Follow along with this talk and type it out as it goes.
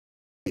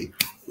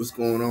What's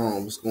going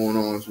on? What's going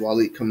on? It's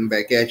Wally coming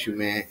back at you,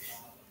 man.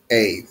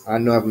 Hey, I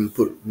know I haven't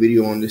put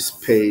video on this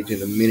page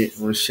in a minute,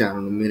 on this channel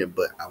in a minute,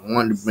 but I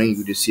wanted to bring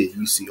you this here.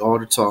 You see all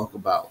the talk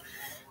about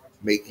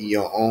making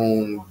your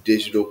own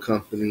digital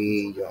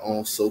company, your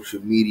own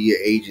social media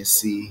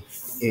agency,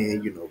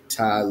 and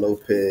Ty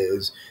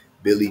Lopez,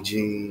 Billie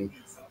Jean,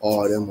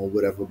 all them or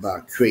whatever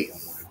about creating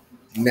one.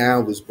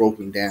 Now it's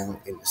broken down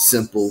and it's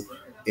simple,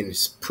 and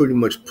it's pretty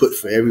much put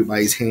for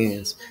everybody's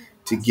hands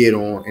to get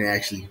on and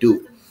actually do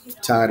it.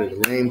 Tired of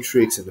the lame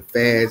tricks and the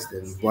fads,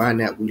 then why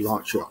not we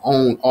launch your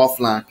own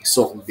offline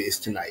consultant biz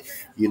tonight?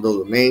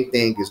 The main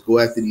thing is go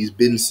after these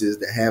businesses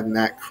that have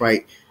not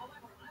quite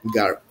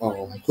got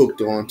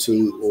hooked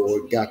onto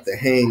or got the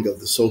hang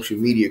of the social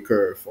media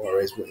curve, as far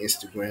as with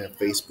Instagram,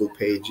 Facebook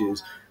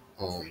pages,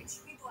 um,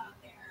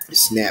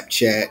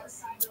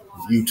 Snapchat,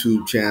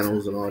 YouTube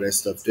channels, and all that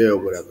stuff there or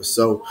whatever.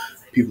 So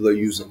people are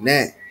using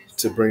that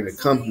to bring the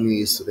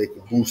companies so they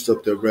can boost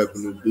up their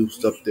revenue,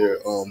 boost up their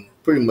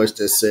pretty much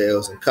their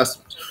sales and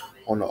customers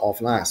on the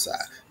offline side.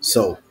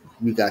 So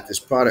we got this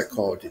product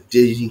called the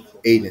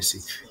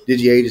DigiAgency.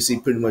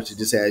 DigiAgency pretty much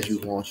just has you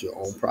launch your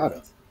own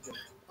product.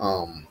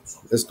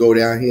 Let's go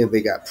down here.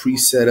 They got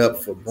pre-set up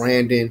for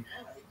branding,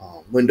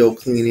 window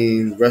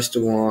cleaning,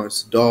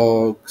 restaurants,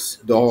 dogs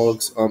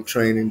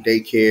training,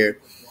 daycare.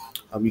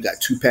 You got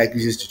two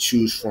packages to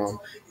choose from.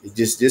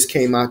 This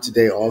came out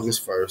today,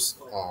 August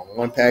 1st.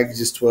 One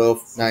package is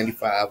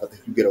 $12.95. I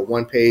think you get a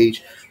one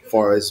page as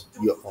far as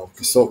your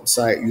consultant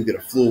site. You get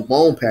a full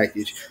blown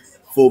package.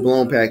 Full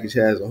blown package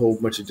has a whole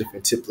bunch of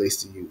different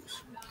templates to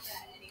use.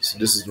 So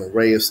this is an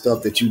array of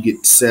stuff that you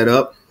get set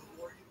up.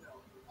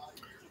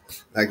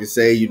 Like I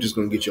say, you're just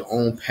gonna get your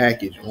own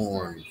package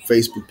on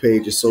Facebook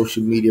pages,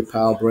 social media,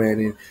 power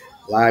branding,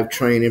 live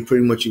training.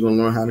 Pretty much, you're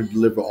gonna learn how to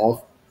deliver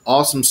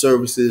awesome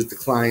services to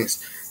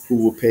clients who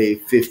will pay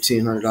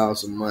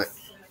 $1,500 a month.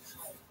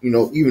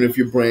 Even if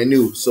you're brand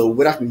new. So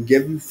what I can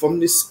give you from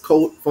this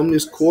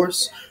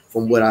course,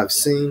 from what I've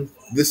seen,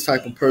 this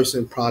type of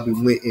person probably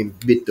went and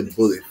bit the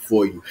bullet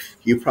for you.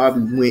 You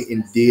probably went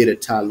and did a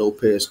Ty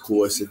Lopez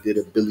course or did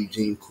a Billie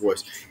Jean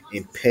course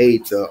and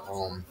paid the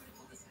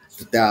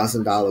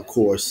 $1,000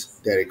 course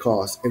that it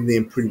cost, and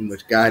then pretty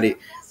much got it,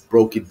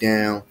 broke it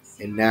down,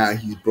 and now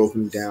he's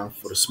broken down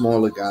for the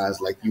smaller guys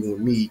like you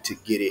and me to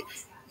get it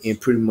and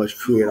pretty much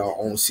create our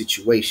own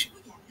situation.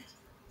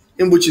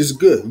 And which is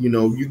good.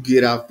 You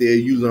get out there,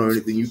 you learn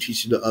it, then you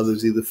teach it to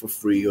others either for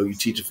free or you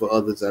teach it for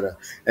others at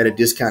a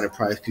discounted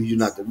price because you're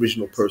not the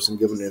original person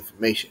giving the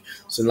information.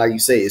 So like you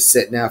say, it's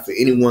set now for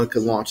anyone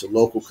can launch a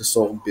local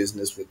consultant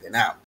business within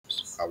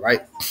hours. All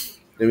right.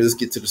 Let's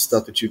get to the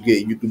stuff that you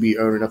get. You can be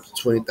earning up to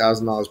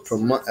 $20,000 per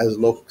month as a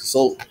local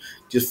consultant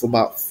just for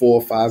about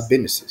 4 or 5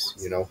 businesses.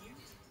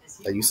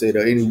 Like you say,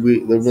 they're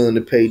willing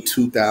to pay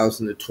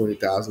 $2,000 to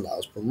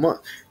 $20,000 per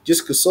month.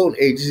 Just consulting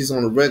agencies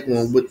on a regular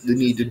on what they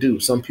need to do.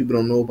 Some people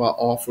don't know about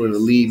offering a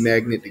lead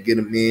magnet to get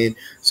them in.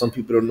 Some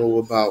people don't know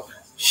about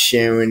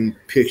sharing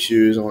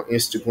pictures on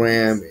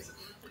Instagram and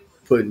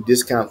putting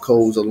discount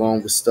codes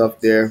along with stuff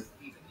there.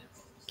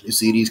 You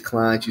see these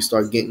clients, you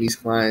start getting these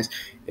clients,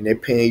 and they're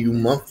paying you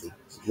monthly.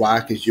 Why?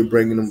 Because you're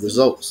bringing them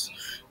results.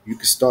 You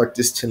can start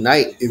this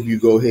tonight if you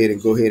go ahead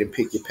and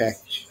pick your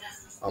package.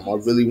 I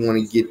really want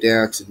to get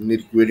down to the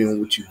nitty gritty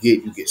on what you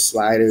get. You get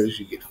sliders,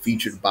 you get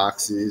featured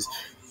boxes,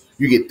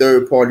 you get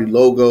third-party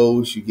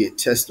logos, you get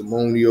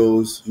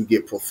testimonials, you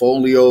get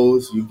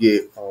portfolios, you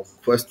get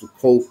request to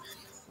quote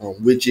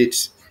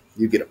widgets,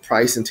 you get a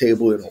pricing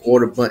table and an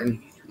order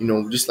button.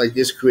 Just like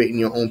this, creating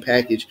your own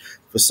package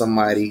for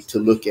somebody to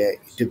look at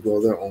to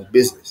grow their own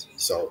business.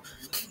 So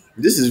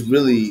this is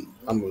really,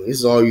 this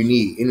is all you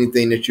need.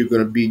 Anything that you'll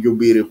be able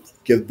to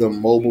give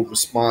them mobile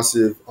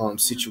responsive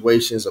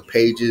situations or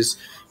pages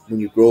when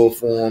you grow it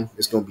for them.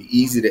 It's going to be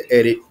easy to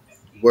edit.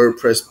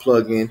 WordPress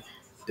plugin,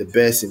 the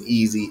best and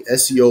easy.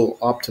 SEO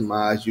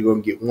optimized. You're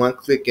going to get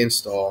one-click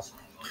install.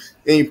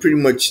 And you pretty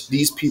much,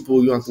 these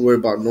people, you don't have to worry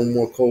about no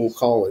more cold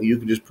calling. You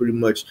can just pretty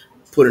much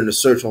put in a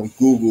search on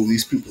Google.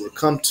 These people will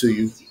come to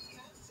you,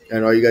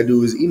 and all you gotta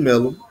do is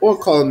email them or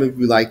call them if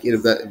you like it.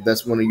 If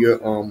that's one of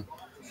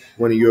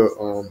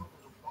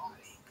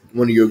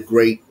your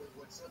great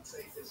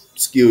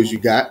skills you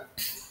got.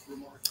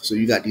 So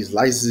you got these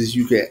licenses.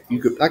 You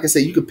could like I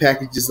say, you could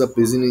package this up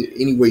as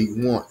any way you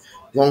want,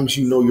 as long as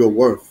you know your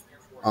worth.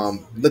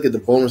 Look at the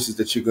bonuses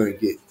that you're gonna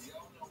get.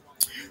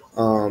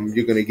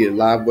 You're going to get a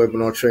live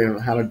webinar training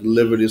on how to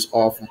deliver this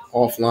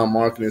offline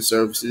marketing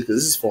services, because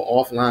this is for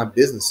offline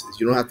businesses.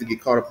 You don't have to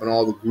get caught up in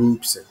all the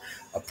groups and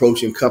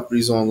approaching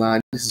companies online.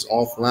 This is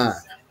offline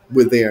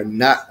where they are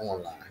not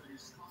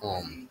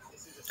online.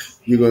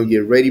 You're going to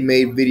get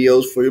ready-made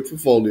videos for your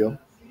portfolio.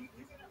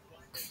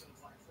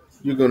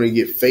 You're going to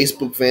get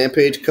Facebook fan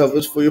page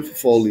covers for your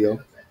portfolio.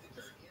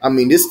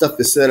 This stuff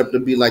is set up to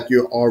be like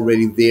you're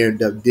already there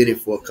and did it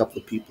for a couple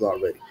of people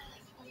already.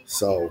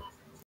 So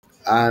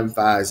I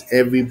advise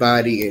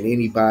everybody and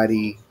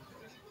anybody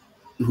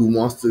who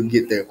wants to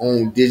get their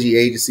own digi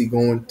agency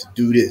going to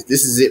do this.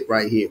 This is it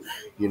right here.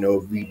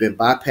 We've been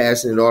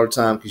bypassing it all the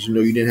time because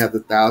you didn't have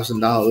the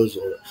 $1,000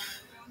 or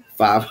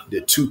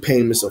the 2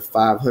 payments of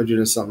 $500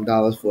 and something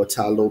for a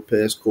Ty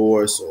Lopez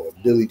course or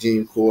a Billie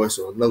Jean course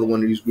or another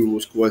one of these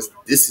gurus course.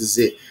 This is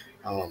it.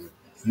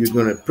 You're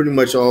going to pretty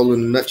much, all in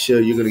a nutshell,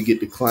 you're going to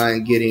get the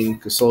client getting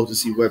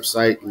consultancy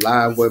website,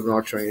 live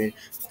webinar training,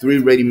 3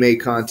 ready-made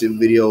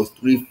content videos,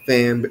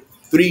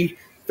 3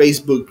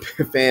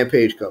 Facebook fan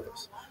page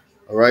covers.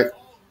 All right.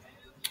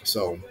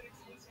 So,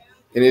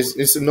 and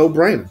it's a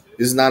no-brainer.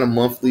 This is not a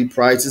monthly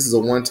price. This is a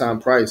one-time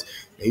price,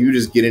 and you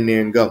just get in there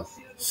and go.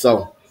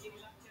 So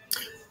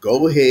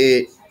go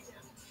ahead,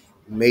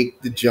 make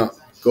the jump.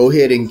 Go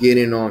ahead and get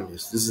in on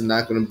this. This is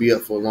not going to be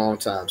up for a long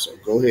time, so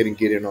go ahead and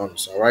get in on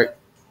this. All right.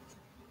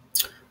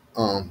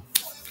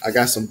 I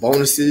got some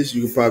bonuses.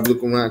 You can probably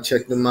look around,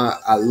 check them out.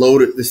 I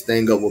loaded this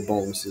thing up with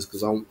bonuses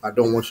because I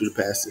don't want you to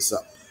pass this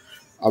up.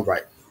 All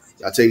right.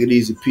 Y'all take it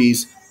easy.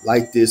 Peace.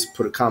 Like this.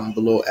 Put a comment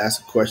below.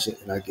 Ask a question,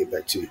 and I'll get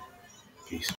back to you. Peace.